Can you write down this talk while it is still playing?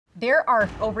There are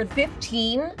over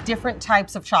 15 different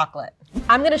types of chocolate.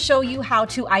 I'm gonna show you how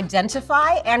to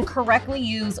identify and correctly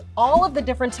use all of the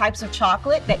different types of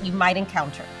chocolate that you might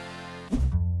encounter.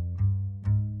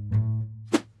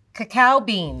 Cacao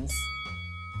beans.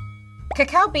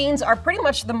 Cacao beans are pretty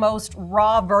much the most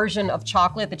raw version of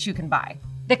chocolate that you can buy.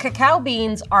 The cacao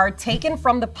beans are taken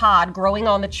from the pod growing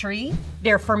on the tree.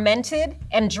 They're fermented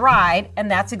and dried, and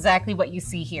that's exactly what you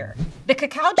see here. The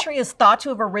cacao tree is thought to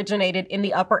have originated in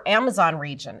the upper Amazon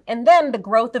region, and then the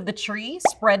growth of the tree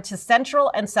spread to Central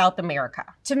and South America.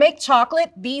 To make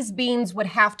chocolate, these beans would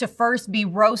have to first be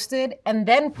roasted and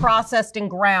then processed and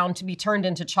ground to be turned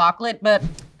into chocolate, but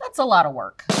that's a lot of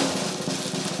work.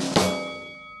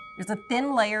 There's a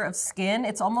thin layer of skin.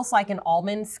 It's almost like an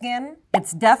almond skin.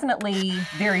 It's definitely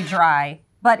very dry,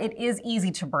 but it is easy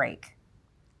to break.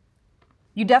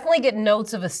 You definitely get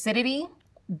notes of acidity,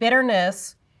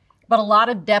 bitterness, but a lot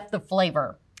of depth of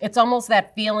flavor. It's almost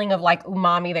that feeling of like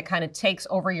umami that kind of takes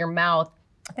over your mouth.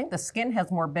 I think the skin has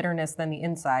more bitterness than the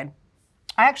inside.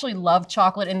 I actually love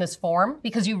chocolate in this form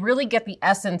because you really get the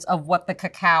essence of what the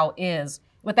cacao is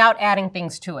without adding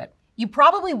things to it. You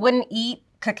probably wouldn't eat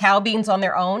cacao beans on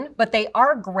their own, but they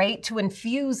are great to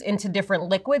infuse into different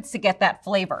liquids to get that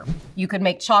flavor. You could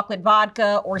make chocolate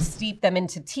vodka or steep them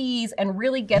into teas and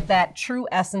really get that true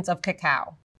essence of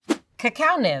cacao.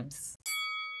 Cacao nibs.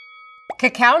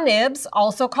 Cacao nibs,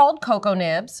 also called cocoa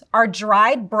nibs, are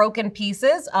dried, broken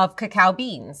pieces of cacao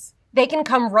beans. They can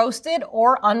come roasted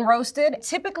or unroasted.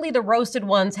 Typically, the roasted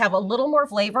ones have a little more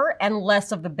flavor and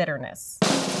less of the bitterness.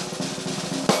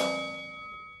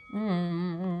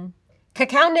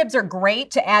 Cacao nibs are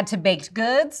great to add to baked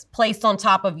goods, placed on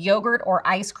top of yogurt or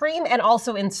ice cream, and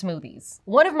also in smoothies.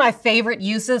 One of my favorite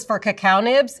uses for cacao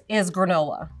nibs is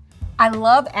granola. I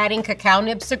love adding cacao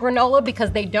nibs to granola because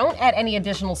they don't add any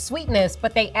additional sweetness,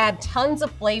 but they add tons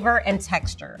of flavor and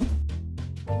texture.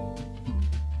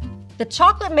 The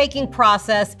chocolate making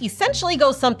process essentially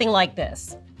goes something like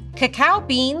this. Cacao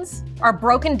beans are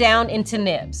broken down into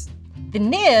nibs. The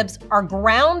nibs are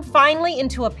ground finely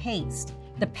into a paste.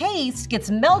 The paste gets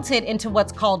melted into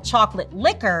what's called chocolate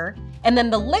liquor, and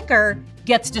then the liquor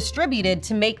gets distributed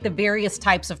to make the various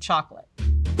types of chocolate.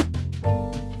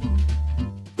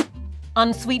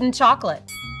 Unsweetened chocolate.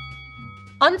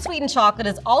 Unsweetened chocolate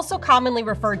is also commonly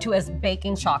referred to as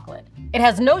baking chocolate. It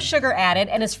has no sugar added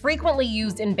and is frequently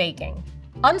used in baking.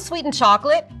 Unsweetened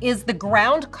chocolate is the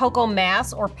ground cocoa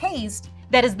mass or paste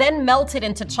that is then melted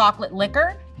into chocolate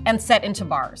liquor and set into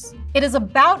bars. It is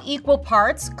about equal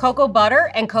parts cocoa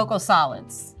butter and cocoa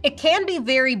solids. It can be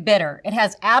very bitter. It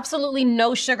has absolutely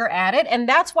no sugar added, and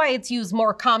that's why it's used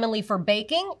more commonly for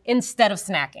baking instead of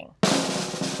snacking.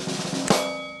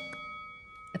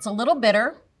 It's a little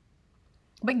bitter,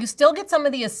 but you still get some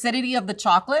of the acidity of the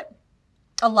chocolate,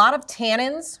 a lot of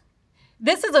tannins.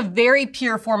 This is a very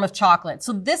pure form of chocolate,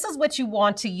 so this is what you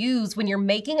want to use when you're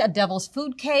making a devil's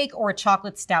food cake or a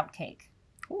chocolate stout cake.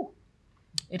 Ooh.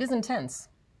 It is intense.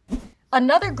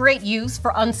 Another great use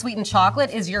for unsweetened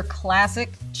chocolate is your classic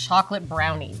chocolate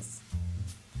brownies.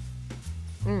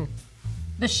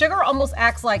 The sugar almost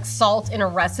acts like salt in a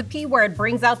recipe where it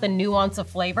brings out the nuance of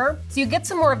flavor. So you get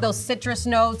some more of those citrus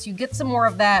notes, you get some more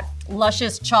of that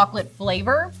luscious chocolate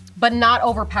flavor, but not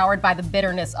overpowered by the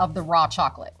bitterness of the raw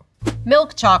chocolate.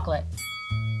 Milk chocolate.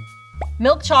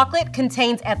 Milk chocolate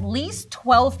contains at least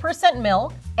 12%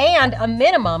 milk and a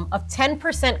minimum of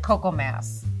 10% cocoa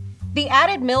mass. The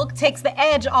added milk takes the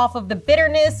edge off of the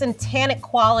bitterness and tannic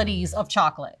qualities of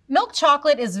chocolate. Milk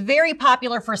chocolate is very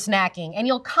popular for snacking, and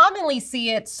you'll commonly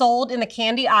see it sold in the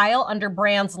candy aisle under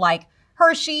brands like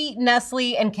Hershey,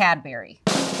 Nestle, and Cadbury.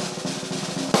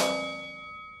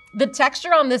 The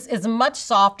texture on this is much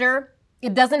softer.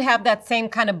 It doesn't have that same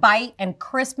kind of bite and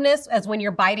crispness as when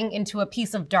you're biting into a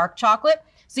piece of dark chocolate.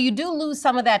 So you do lose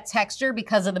some of that texture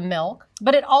because of the milk,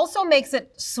 but it also makes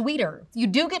it sweeter. You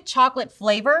do get chocolate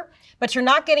flavor, but you're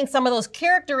not getting some of those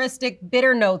characteristic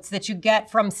bitter notes that you get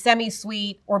from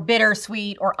semi-sweet or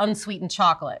bittersweet or unsweetened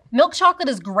chocolate. Milk chocolate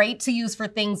is great to use for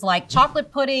things like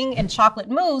chocolate pudding and chocolate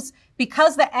mousse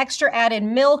because the extra added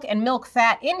milk and milk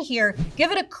fat in here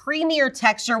give it a creamier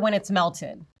texture when it's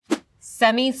melted.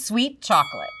 Semi-sweet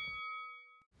chocolate.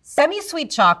 Semi-sweet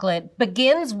chocolate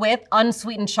begins with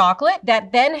unsweetened chocolate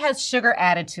that then has sugar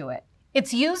added to it.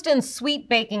 It's used in sweet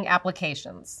baking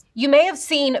applications. You may have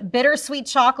seen bittersweet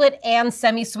chocolate and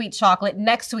semi-sweet chocolate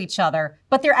next to each other,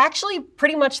 but they're actually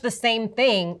pretty much the same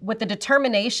thing, with the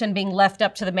determination being left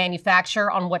up to the manufacturer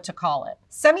on what to call it.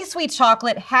 Semi-sweet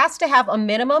chocolate has to have a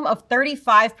minimum of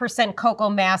 35% cocoa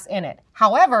mass in it.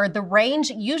 However, the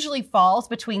range usually falls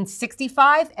between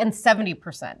 65 and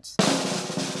 70%.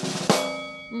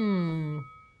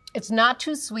 It's not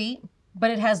too sweet,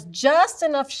 but it has just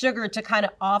enough sugar to kind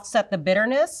of offset the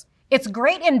bitterness. It's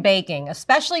great in baking,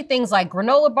 especially things like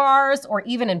granola bars or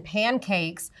even in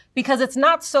pancakes, because it's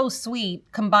not so sweet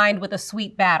combined with a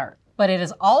sweet batter. But it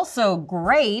is also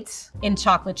great in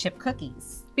chocolate chip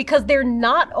cookies because they're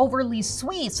not overly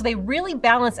sweet, so they really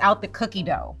balance out the cookie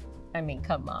dough. I mean,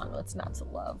 come on, what's not to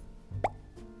love?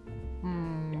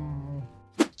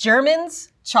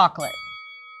 German's chocolate.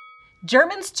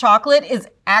 German's chocolate is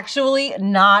actually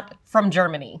not from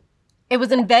Germany. It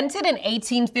was invented in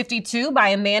 1852 by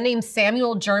a man named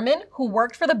Samuel German who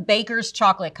worked for the Baker's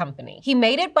Chocolate Company. He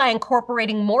made it by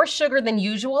incorporating more sugar than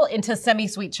usual into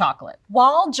semi-sweet chocolate.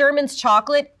 While German's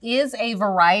chocolate is a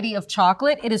variety of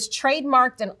chocolate, it is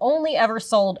trademarked and only ever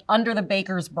sold under the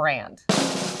Baker's brand.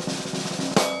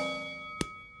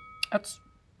 That's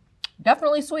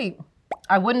definitely sweet.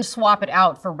 I wouldn't swap it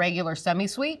out for regular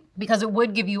semi-sweet because it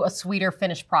would give you a sweeter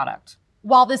finished product.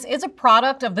 While this is a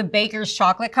product of the Baker's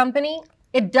Chocolate Company,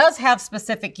 it does have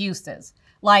specific uses,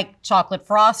 like chocolate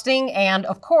frosting and,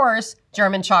 of course,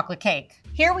 German chocolate cake.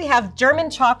 Here we have German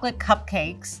chocolate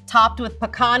cupcakes topped with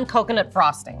pecan coconut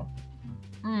frosting.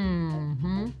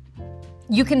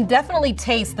 You can definitely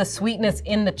taste the sweetness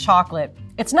in the chocolate.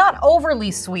 It's not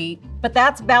overly sweet, but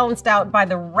that's balanced out by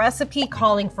the recipe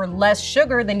calling for less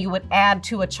sugar than you would add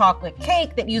to a chocolate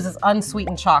cake that uses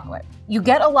unsweetened chocolate. You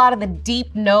get a lot of the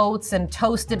deep notes and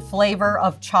toasted flavor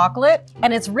of chocolate,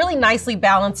 and it's really nicely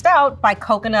balanced out by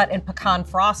coconut and pecan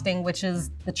frosting, which is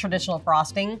the traditional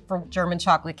frosting for German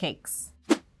chocolate cakes.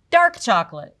 Dark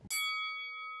chocolate.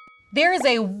 There is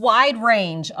a wide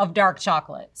range of dark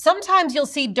chocolate. Sometimes you'll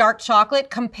see dark chocolate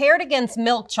compared against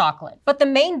milk chocolate, but the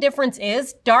main difference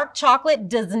is dark chocolate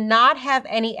does not have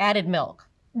any added milk.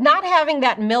 Not having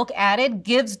that milk added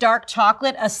gives dark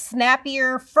chocolate a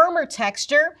snappier, firmer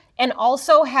texture and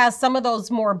also has some of those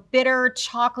more bitter,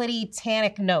 chocolatey,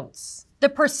 tannic notes. The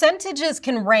percentages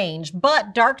can range,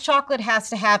 but dark chocolate has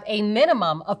to have a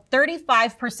minimum of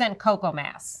 35% cocoa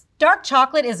mass. Dark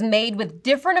chocolate is made with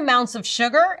different amounts of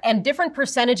sugar and different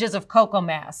percentages of cocoa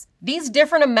mass. These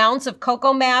different amounts of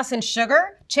cocoa mass and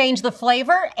sugar change the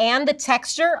flavor and the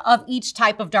texture of each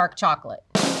type of dark chocolate.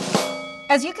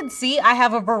 As you can see, I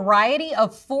have a variety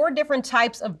of 4 different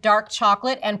types of dark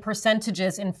chocolate and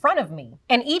percentages in front of me,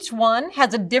 and each one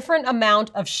has a different amount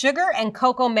of sugar and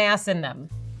cocoa mass in them.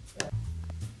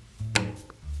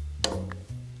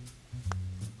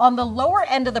 On the lower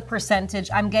end of the percentage,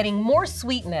 I'm getting more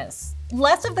sweetness,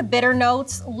 less of the bitter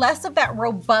notes, less of that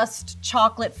robust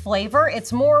chocolate flavor.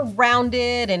 It's more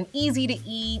rounded and easy to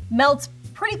eat, melts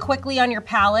pretty quickly on your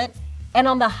palate. And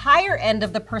on the higher end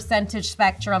of the percentage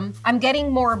spectrum, I'm getting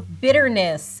more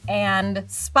bitterness and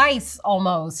spice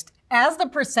almost. As the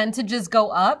percentages go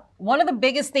up, one of the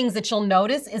biggest things that you'll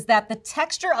notice is that the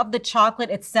texture of the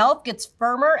chocolate itself gets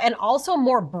firmer and also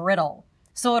more brittle.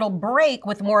 So it'll break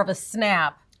with more of a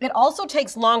snap. It also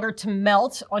takes longer to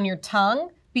melt on your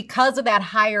tongue because of that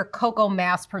higher cocoa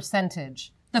mass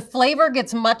percentage. The flavor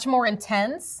gets much more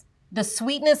intense, the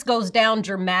sweetness goes down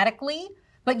dramatically,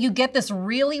 but you get this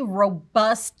really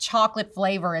robust chocolate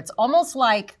flavor. It's almost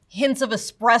like hints of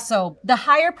espresso. The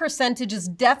higher percentage is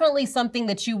definitely something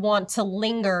that you want to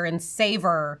linger and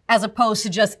savor as opposed to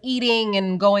just eating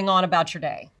and going on about your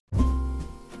day.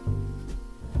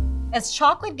 As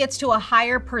chocolate gets to a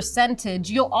higher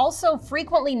percentage, you'll also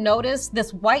frequently notice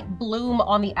this white bloom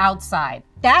on the outside.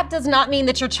 That does not mean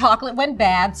that your chocolate went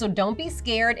bad, so don't be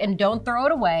scared and don't throw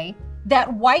it away.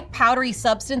 That white powdery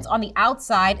substance on the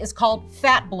outside is called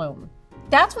fat bloom.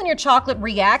 That's when your chocolate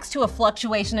reacts to a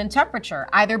fluctuation in temperature,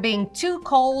 either being too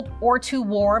cold or too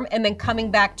warm and then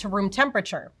coming back to room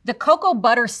temperature. The cocoa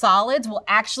butter solids will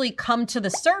actually come to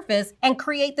the surface and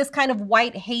create this kind of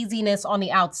white haziness on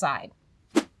the outside.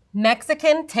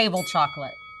 Mexican table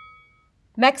chocolate.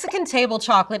 Mexican table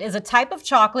chocolate is a type of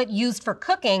chocolate used for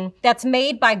cooking that's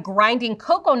made by grinding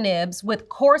cocoa nibs with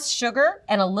coarse sugar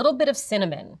and a little bit of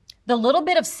cinnamon. The little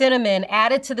bit of cinnamon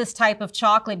added to this type of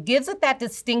chocolate gives it that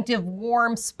distinctive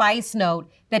warm spice note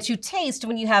that you taste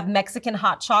when you have Mexican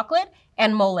hot chocolate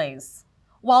and moles.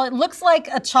 While it looks like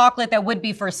a chocolate that would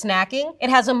be for snacking, it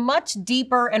has a much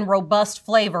deeper and robust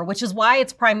flavor, which is why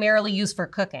it's primarily used for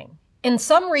cooking. In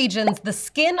some regions, the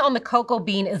skin on the cocoa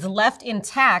bean is left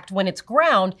intact when it's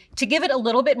ground to give it a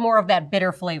little bit more of that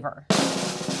bitter flavor.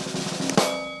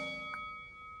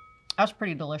 That's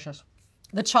pretty delicious.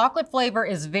 The chocolate flavor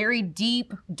is very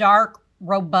deep, dark,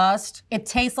 robust. It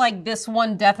tastes like this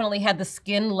one definitely had the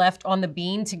skin left on the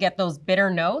bean to get those bitter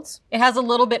notes. It has a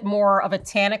little bit more of a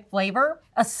tannic flavor,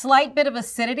 a slight bit of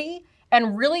acidity,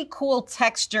 and really cool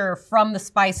texture from the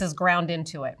spices ground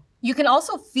into it. You can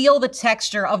also feel the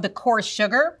texture of the coarse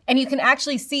sugar, and you can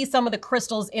actually see some of the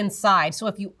crystals inside. So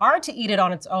if you are to eat it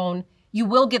on its own, you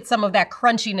will get some of that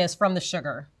crunchiness from the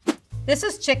sugar. This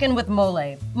is chicken with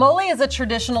mole. Mole is a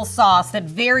traditional sauce that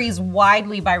varies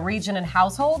widely by region and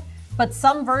household, but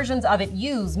some versions of it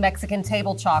use Mexican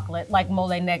table chocolate like mole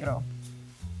negro.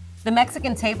 The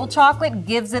Mexican table chocolate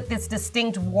gives it this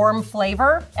distinct warm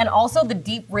flavor and also the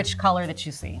deep, rich color that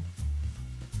you see.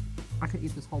 I could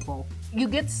eat this whole bowl. You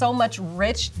get so much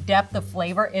rich depth of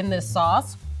flavor in this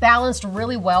sauce, balanced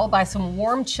really well by some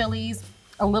warm chilies,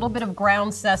 a little bit of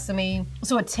ground sesame.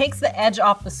 So it takes the edge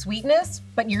off the sweetness,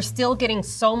 but you're still getting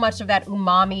so much of that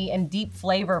umami and deep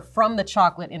flavor from the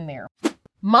chocolate in there.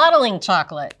 Modeling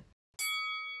chocolate.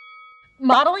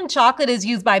 Modeling chocolate is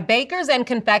used by bakers and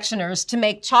confectioners to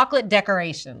make chocolate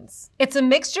decorations. It's a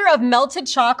mixture of melted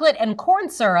chocolate and corn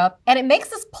syrup, and it makes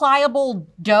this pliable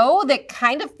dough that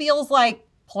kind of feels like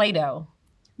Play-Doh.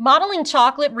 Modeling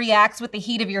chocolate reacts with the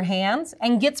heat of your hands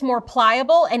and gets more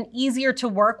pliable and easier to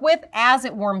work with as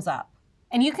it warms up.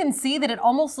 And you can see that it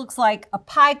almost looks like a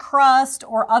pie crust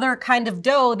or other kind of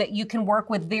dough that you can work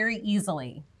with very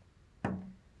easily.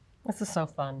 This is so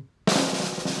fun.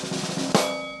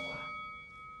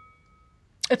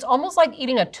 It's almost like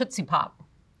eating a Tootsie Pop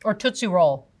or Tootsie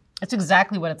Roll. It's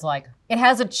exactly what it's like. It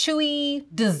has a chewy,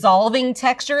 dissolving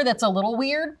texture that's a little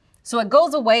weird, so it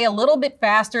goes away a little bit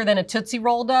faster than a Tootsie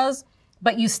Roll does,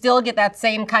 but you still get that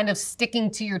same kind of sticking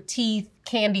to your teeth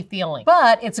candy feeling.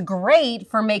 But it's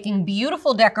great for making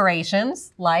beautiful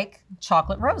decorations like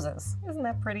chocolate roses. Isn't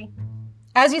that pretty?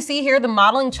 As you see here, the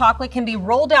modeling chocolate can be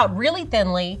rolled out really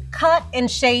thinly, cut and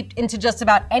shaped into just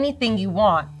about anything you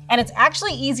want. And it's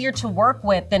actually easier to work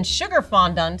with than sugar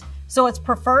fondant, so it's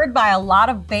preferred by a lot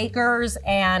of bakers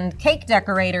and cake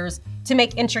decorators to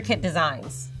make intricate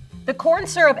designs. The corn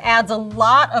syrup adds a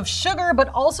lot of sugar, but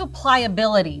also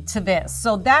pliability to this.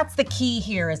 So that's the key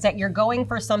here, is that you're going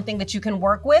for something that you can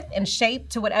work with and shape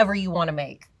to whatever you want to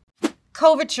make.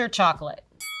 Couverture chocolate.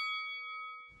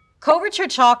 Couverture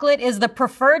chocolate is the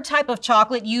preferred type of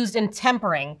chocolate used in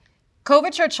tempering.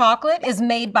 Couverture chocolate is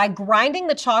made by grinding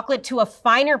the chocolate to a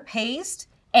finer paste,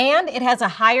 and it has a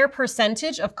higher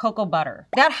percentage of cocoa butter.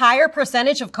 That higher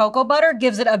percentage of cocoa butter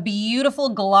gives it a beautiful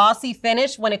glossy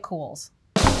finish when it cools.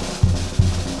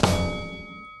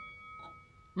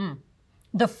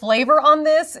 The flavor on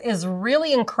this is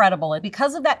really incredible.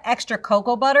 Because of that extra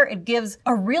cocoa butter, it gives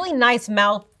a really nice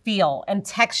mouth feel and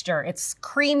texture. It's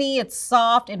creamy, it's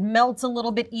soft, it melts a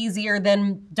little bit easier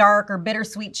than dark or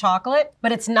bittersweet chocolate,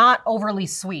 but it's not overly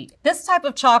sweet. This type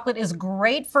of chocolate is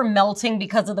great for melting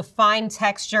because of the fine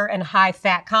texture and high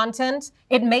fat content.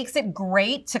 It makes it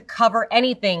great to cover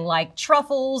anything like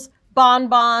truffles,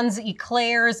 bonbons,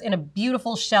 eclairs in a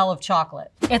beautiful shell of chocolate.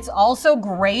 It's also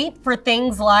great for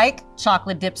things like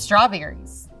chocolate dipped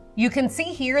strawberries. You can see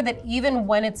here that even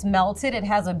when it's melted, it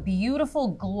has a beautiful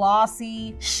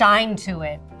glossy shine to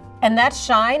it. And that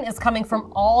shine is coming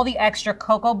from all the extra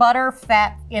cocoa butter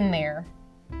fat in there.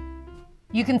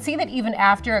 You can see that even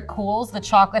after it cools, the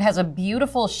chocolate has a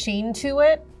beautiful sheen to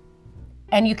it.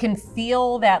 And you can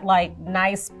feel that like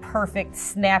nice, perfect,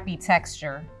 snappy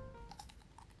texture.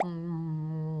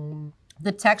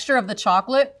 The texture of the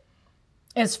chocolate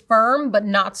is firm, but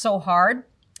not so hard.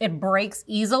 It breaks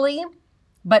easily,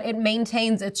 but it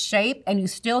maintains its shape, and you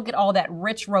still get all that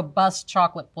rich, robust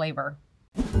chocolate flavor.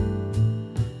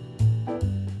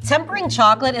 Tempering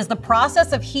chocolate is the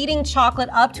process of heating chocolate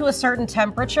up to a certain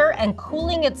temperature and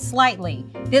cooling it slightly.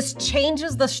 This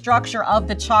changes the structure of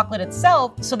the chocolate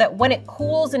itself so that when it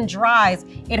cools and dries,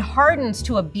 it hardens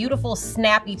to a beautiful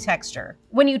snappy texture.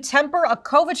 When you temper a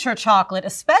couverture chocolate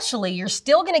especially, you're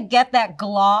still gonna get that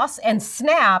gloss and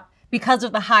snap because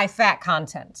of the high fat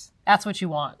content. That's what you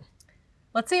want.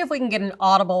 Let's see if we can get an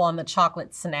audible on the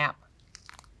chocolate snap.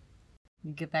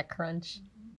 You get that crunch?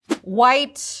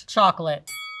 White chocolate.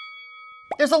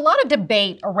 There's a lot of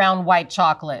debate around white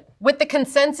chocolate, with the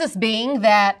consensus being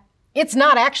that it's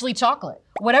not actually chocolate.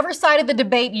 Whatever side of the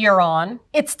debate you're on,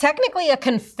 it's technically a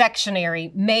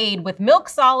confectionery made with milk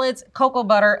solids, cocoa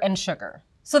butter, and sugar.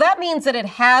 So that means that it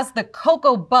has the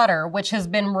cocoa butter, which has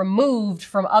been removed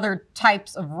from other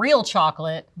types of real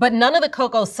chocolate, but none of the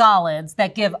cocoa solids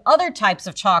that give other types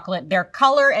of chocolate their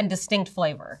color and distinct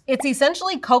flavor. It's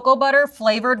essentially cocoa butter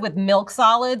flavored with milk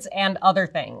solids and other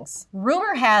things.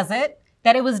 Rumor has it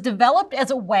that it was developed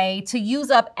as a way to use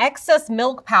up excess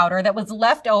milk powder that was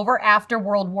left over after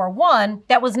World War I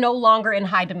that was no longer in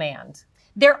high demand.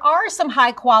 There are some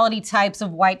high quality types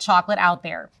of white chocolate out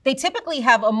there. They typically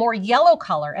have a more yellow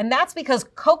color, and that's because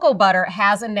cocoa butter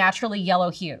has a naturally yellow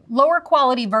hue. Lower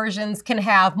quality versions can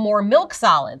have more milk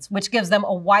solids, which gives them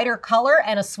a whiter color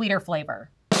and a sweeter flavor.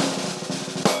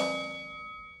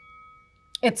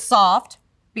 It's soft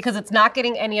because it's not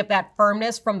getting any of that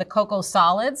firmness from the cocoa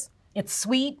solids. It's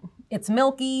sweet, it's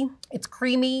milky, it's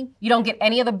creamy. You don't get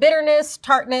any of the bitterness,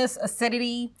 tartness,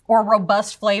 acidity, or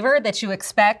robust flavor that you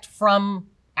expect from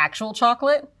actual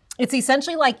chocolate. It's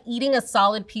essentially like eating a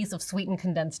solid piece of sweetened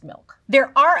condensed milk.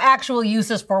 There are actual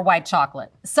uses for white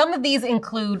chocolate. Some of these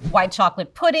include white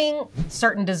chocolate pudding,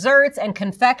 certain desserts and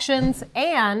confections,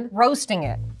 and roasting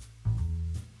it.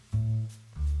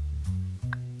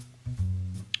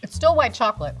 It's still white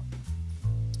chocolate,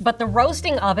 but the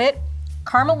roasting of it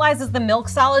caramelizes the milk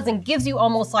solids and gives you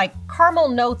almost like caramel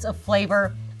notes of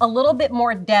flavor, a little bit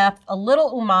more depth, a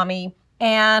little umami,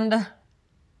 and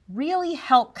really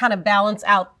help kind of balance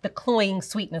out the cloying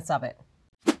sweetness of it.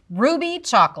 Ruby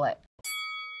chocolate.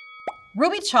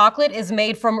 Ruby chocolate is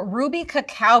made from ruby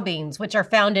cacao beans, which are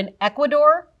found in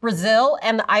Ecuador, Brazil,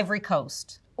 and the Ivory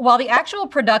Coast. While the actual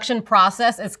production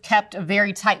process is kept a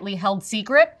very tightly held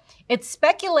secret, it's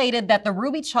speculated that the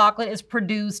ruby chocolate is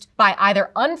produced by either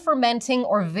unfermenting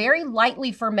or very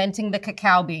lightly fermenting the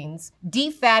cacao beans,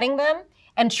 defatting them,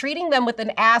 and treating them with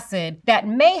an acid that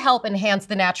may help enhance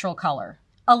the natural color.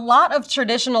 A lot of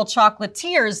traditional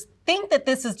chocolatiers think that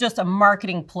this is just a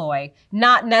marketing ploy,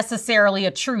 not necessarily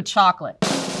a true chocolate.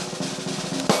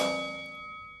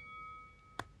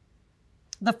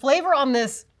 The flavor on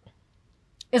this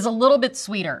is a little bit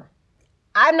sweeter.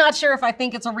 I'm not sure if I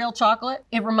think it's a real chocolate.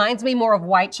 It reminds me more of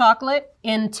white chocolate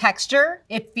in texture.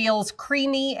 It feels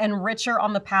creamy and richer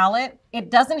on the palate.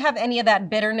 It doesn't have any of that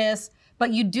bitterness,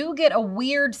 but you do get a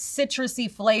weird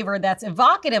citrusy flavor that's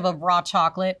evocative of raw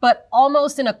chocolate, but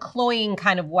almost in a cloying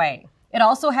kind of way. It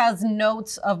also has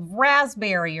notes of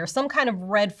raspberry or some kind of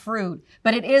red fruit,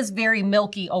 but it is very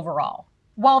milky overall.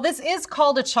 While this is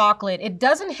called a chocolate, it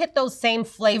doesn't hit those same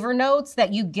flavor notes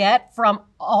that you get from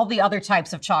all the other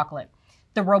types of chocolate.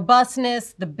 The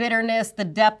robustness, the bitterness, the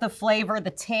depth of flavor,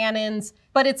 the tannins,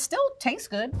 but it still tastes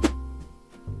good.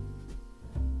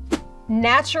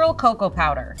 Natural cocoa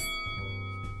powder.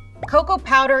 Cocoa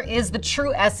powder is the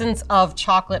true essence of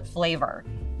chocolate flavor.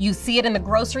 You see it in the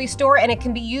grocery store and it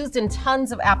can be used in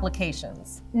tons of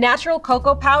applications. Natural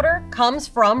cocoa powder comes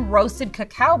from roasted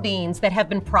cacao beans that have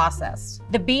been processed.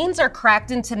 The beans are cracked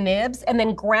into nibs and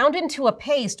then ground into a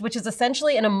paste, which is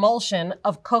essentially an emulsion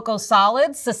of cocoa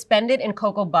solids suspended in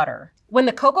cocoa butter. When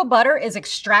the cocoa butter is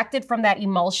extracted from that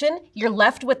emulsion, you're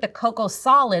left with the cocoa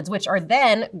solids, which are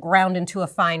then ground into a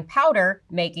fine powder,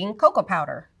 making cocoa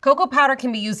powder. Cocoa powder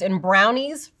can be used in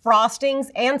brownies,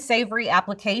 frostings, and savory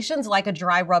applications like a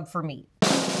dry rub for meat.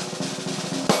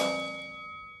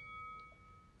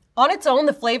 On its own,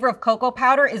 the flavor of cocoa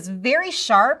powder is very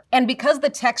sharp, and because the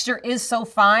texture is so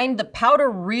fine, the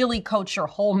powder really coats your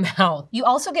whole mouth. You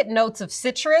also get notes of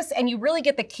citrus, and you really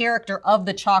get the character of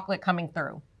the chocolate coming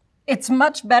through. It's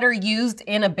much better used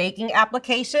in a baking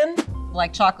application,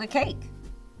 like chocolate cake.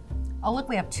 Oh look,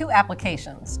 we have two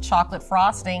applications, chocolate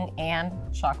frosting and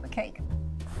chocolate cake.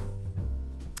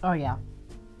 Oh yeah,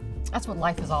 that's what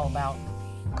life is all about.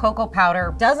 Cocoa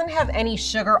powder doesn't have any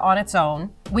sugar on its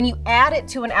own. When you add it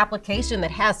to an application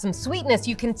that has some sweetness,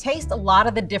 you can taste a lot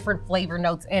of the different flavor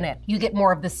notes in it. You get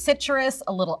more of the citrus,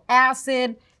 a little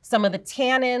acid, some of the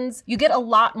tannins. You get a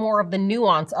lot more of the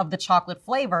nuance of the chocolate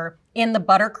flavor in the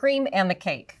buttercream and the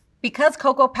cake. Because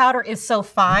cocoa powder is so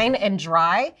fine and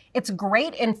dry, it's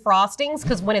great in frostings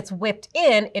because when it's whipped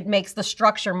in, it makes the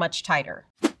structure much tighter.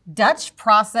 Dutch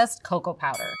processed cocoa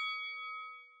powder.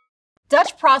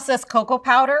 Dutch processed cocoa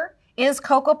powder is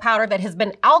cocoa powder that has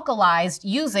been alkalized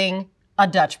using a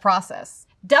Dutch process.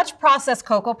 Dutch processed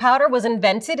cocoa powder was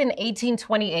invented in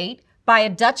 1828 by a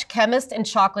Dutch chemist and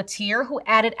chocolatier who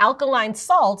added alkaline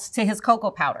salts to his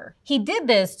cocoa powder. He did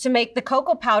this to make the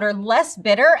cocoa powder less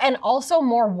bitter and also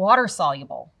more water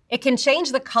soluble. It can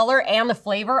change the color and the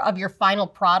flavor of your final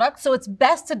product, so it's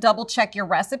best to double check your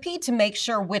recipe to make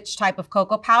sure which type of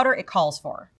cocoa powder it calls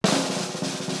for.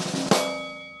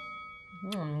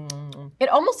 It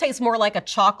almost tastes more like a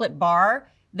chocolate bar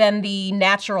than the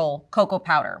natural cocoa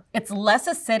powder. It's less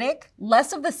acidic,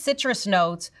 less of the citrus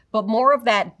notes, but more of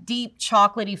that deep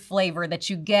chocolatey flavor that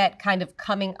you get kind of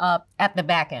coming up at the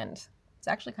back end. It's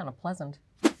actually kind of pleasant.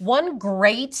 One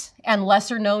great and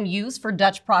lesser known use for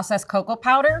Dutch processed cocoa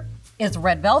powder is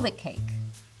red velvet cake.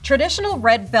 Traditional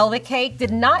red velvet cake did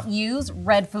not use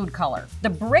red food color. The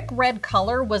brick red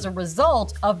color was a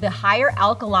result of the higher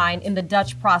alkaline in the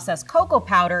Dutch processed cocoa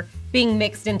powder being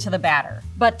mixed into the batter.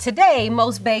 But today,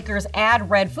 most bakers add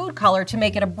red food color to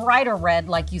make it a brighter red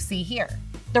like you see here.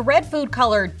 The red food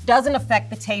color doesn't affect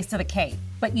the taste of the cake,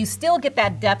 but you still get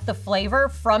that depth of flavor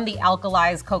from the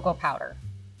alkalized cocoa powder.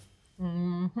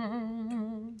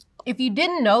 If you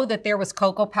didn't know that there was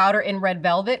cocoa powder in red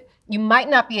velvet, you might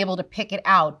not be able to pick it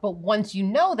out, but once you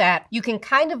know that, you can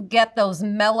kind of get those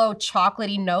mellow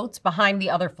chocolatey notes behind the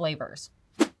other flavors.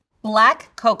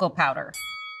 Black cocoa powder.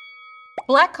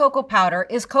 Black cocoa powder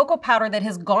is cocoa powder that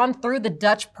has gone through the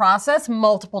Dutch process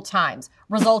multiple times,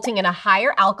 resulting in a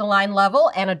higher alkaline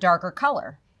level and a darker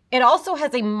color. It also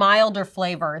has a milder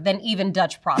flavor than even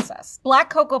Dutch process. Black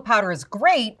cocoa powder is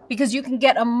great because you can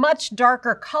get a much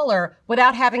darker color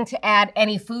without having to add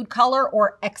any food color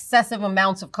or excessive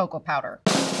amounts of cocoa powder.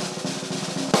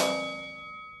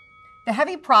 The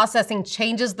heavy processing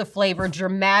changes the flavor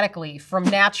dramatically from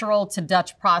natural to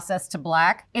Dutch process to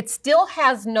black. It still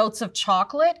has notes of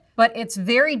chocolate, but it's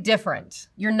very different.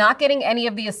 You're not getting any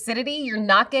of the acidity, you're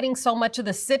not getting so much of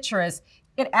the citrus.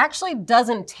 It actually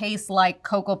doesn't taste like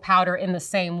cocoa powder in the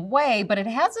same way, but it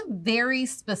has a very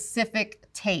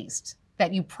specific taste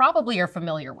that you probably are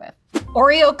familiar with.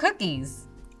 Oreo cookies.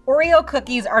 Oreo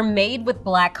cookies are made with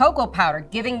black cocoa powder,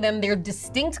 giving them their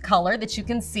distinct color that you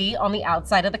can see on the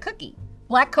outside of the cookie.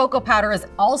 Black cocoa powder is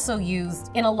also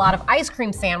used in a lot of ice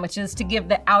cream sandwiches to give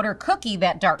the outer cookie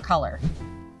that dark color.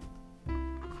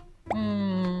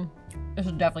 This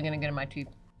is definitely gonna get in my teeth.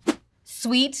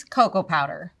 Sweet cocoa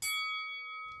powder.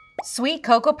 Sweet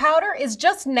cocoa powder is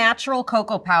just natural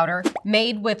cocoa powder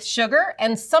made with sugar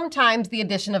and sometimes the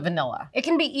addition of vanilla. It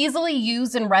can be easily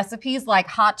used in recipes like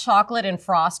hot chocolate and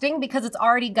frosting because it's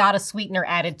already got a sweetener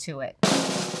added to it.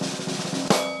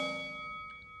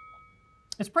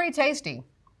 It's pretty tasty,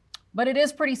 but it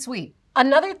is pretty sweet.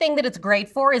 Another thing that it's great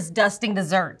for is dusting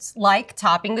desserts, like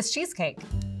topping this cheesecake.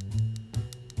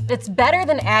 It's better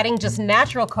than adding just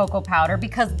natural cocoa powder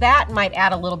because that might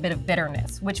add a little bit of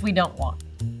bitterness, which we don't want.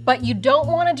 But you don't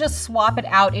want to just swap it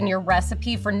out in your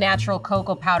recipe for natural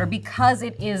cocoa powder because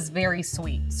it is very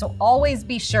sweet. So always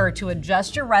be sure to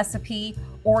adjust your recipe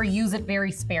or use it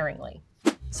very sparingly.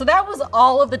 So that was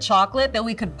all of the chocolate that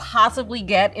we could possibly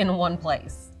get in one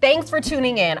place. Thanks for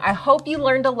tuning in. I hope you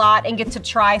learned a lot and get to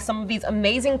try some of these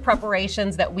amazing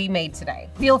preparations that we made today.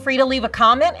 Feel free to leave a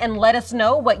comment and let us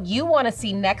know what you want to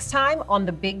see next time on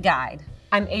The Big Guide.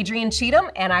 I'm Adrienne Cheatham,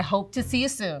 and I hope to see you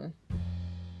soon.